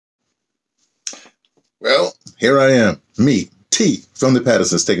Well, here I am, me, T, from the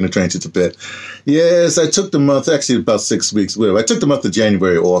Pattersons, taking the train to Tibet. Yes, I took the month, actually about 6 weeks, whatever. I took the month of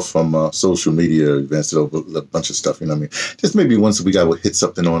January off from social media events, a bunch of stuff, you know what I mean? Just maybe once a week I would hit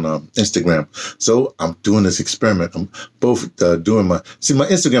something on Instagram. So I'm doing this experiment. I'm both doing my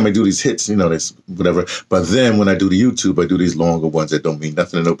Instagram, I do these hits, you know, this whatever. But then when I do the YouTube, I do these longer ones that don't mean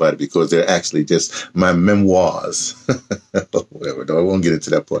nothing to nobody because they're actually just my memoirs. Whatever, though, I won't get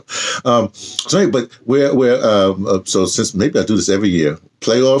into that part. So anyway, but so since maybe I do this every year,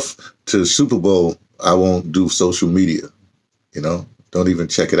 playoff to Super Bowl, I won't do social media. You know, don't even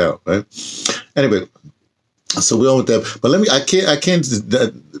check it out, right? Anyway, so we're on with that. But I can't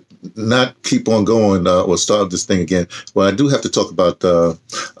not keep on going or start this thing again. Well, I do have to talk about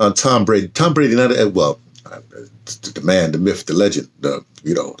Tom Brady. Tom Brady, the man, the myth, the legend, the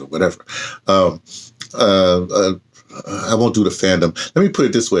whatever. I won't do the fandom. Let me put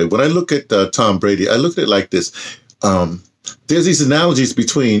it this way. When I look at Tom Brady, I look at it like this. There's these analogies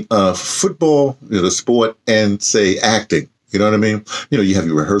between football, the sport, and, say, acting. You know what I mean? You have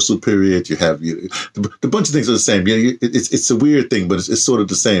your rehearsal period. You have the bunch of things are the same. It's a weird thing, but it's sort of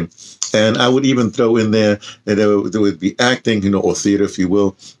the same. And I would even throw in there that there would be acting, or theater, if you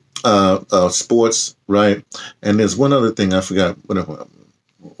will, sports, right? And there's one other thing I forgot,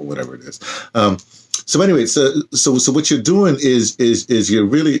 whatever it is. So anyway, so what you're doing is you're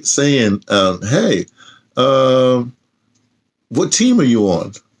really saying, hey, what team are you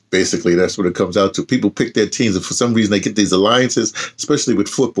on? Basically, that's what it comes out to. People pick their teams, and for some reason, they get these alliances, especially with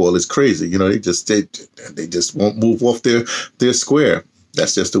football. It's crazy. They just won't move off their square.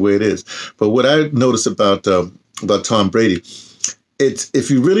 That's just the way it is. But what I notice about Tom Brady, if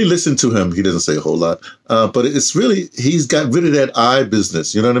you really listen to him, he doesn't say a whole lot, but it's really, he's got rid of that I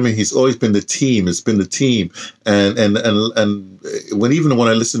business. You know what I mean? He's always been the team. It's been the team. And when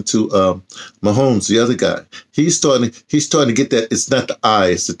I listen to Mahomes, the other guy, he's starting to get that it's not the I,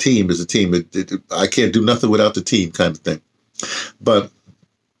 it's the team. It's a team. I can't do nothing without the team kind of thing. But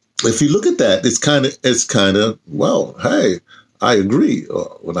if you look at that, it's kind of well, hey, I agree.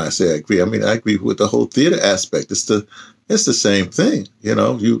 Or when I say I agree, I mean I agree with the whole theater aspect. It's the same thing, you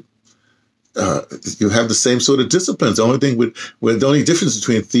have the same sort of disciplines. The only thing the only difference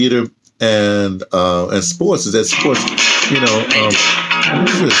between theater and sports is that sports,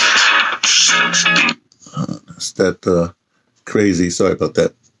 it's that crazy. Sorry about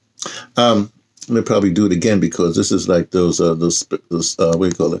that. Let me probably do it again because this is like those what do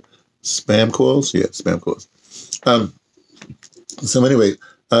you call it? Spam calls? Yeah, spam calls. So anyway,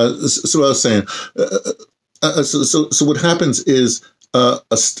 so I was saying. So what happens is a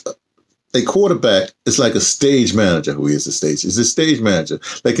quarterback is like a stage manager. Who is the stage? Is a stage manager.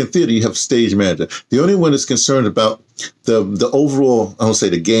 Like in theater, you have stage manager. The only one that's concerned about the overall, I don't say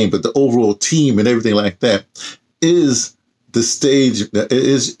the game, but the overall team and everything like that is the stage.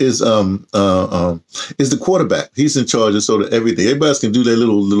 Is the quarterback. He's in charge of sort of everything. Everybody else can do their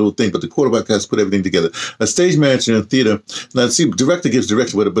little thing, but the quarterback has to put everything together. A stage manager in theater, now see, director gives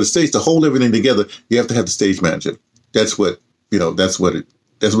direction with it, but a stage to hold everything together, you have to have the stage manager. That's what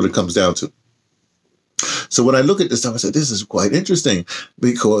it comes down to. So when I look at this stuff, I said, this is quite interesting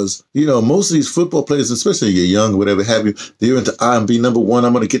because, most of these football players, especially you're young, whatever have you, they're into I and be number one.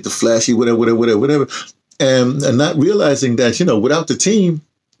 I'm going to get the flashy, whatever. And not realizing that, without the team,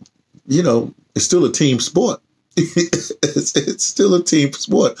 it's still a team sport. it's still a team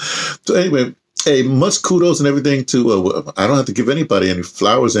sport. So anyway, hey, much kudos and everything to, I don't have to give anybody any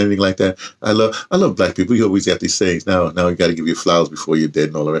flowers or anything like that. I love black people. We always got these sayings. Now you got to give you flowers before you're dead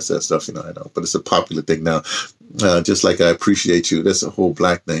and all the rest of that stuff. I know, but it's a popular thing now. Just like I appreciate you. That's a whole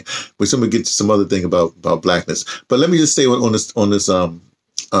black thing. But somebody get to some other thing about blackness. But let me just stay on this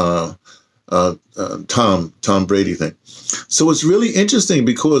Tom Brady thing. So it's really interesting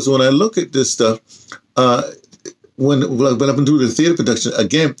because when I look at this stuff, when I've been doing the theater production,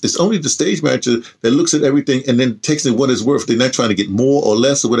 again, it's only the stage manager that looks at everything and then takes it what it's worth. They're not trying to get more or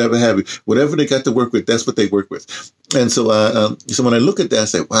less or whatever have you. Whatever they got to work with, that's what they work with. And so when I look at that, I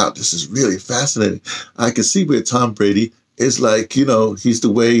say, wow, this is really fascinating. I can see where Tom Brady is like, he's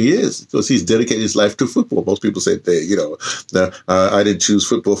the way he is because he's dedicated his life to football. Most people say, I didn't choose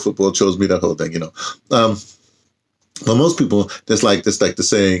football. Football chose me, that whole thing, But most people, that's like the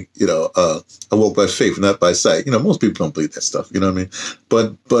saying, I walk by faith, not by sight. Most people don't believe that stuff. You know what I mean?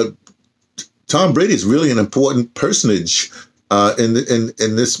 But Tom Brady is really an important personage in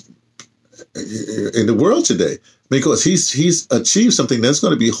the world today because he's achieved something that's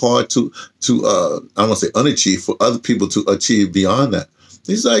going to be hard to I don't want to say unachieve for other people to achieve beyond that.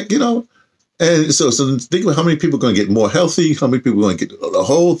 He's like, and so think about how many people are going to get more healthy, how many people are going to get the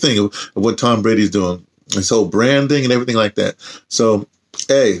whole thing of what Tom Brady's doing. This whole branding and everything like that. So,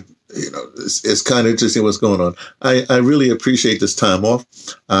 hey, it's kind of interesting what's going on. I really appreciate this time off.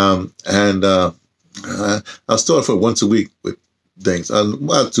 And I'll start for once a week with things.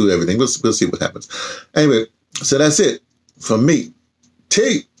 I'll do everything. We'll see what happens. Anyway, so that's it from me,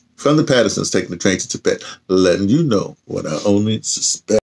 T, from the Pattersons, taking the train to Tibet, letting you know what I only suspect.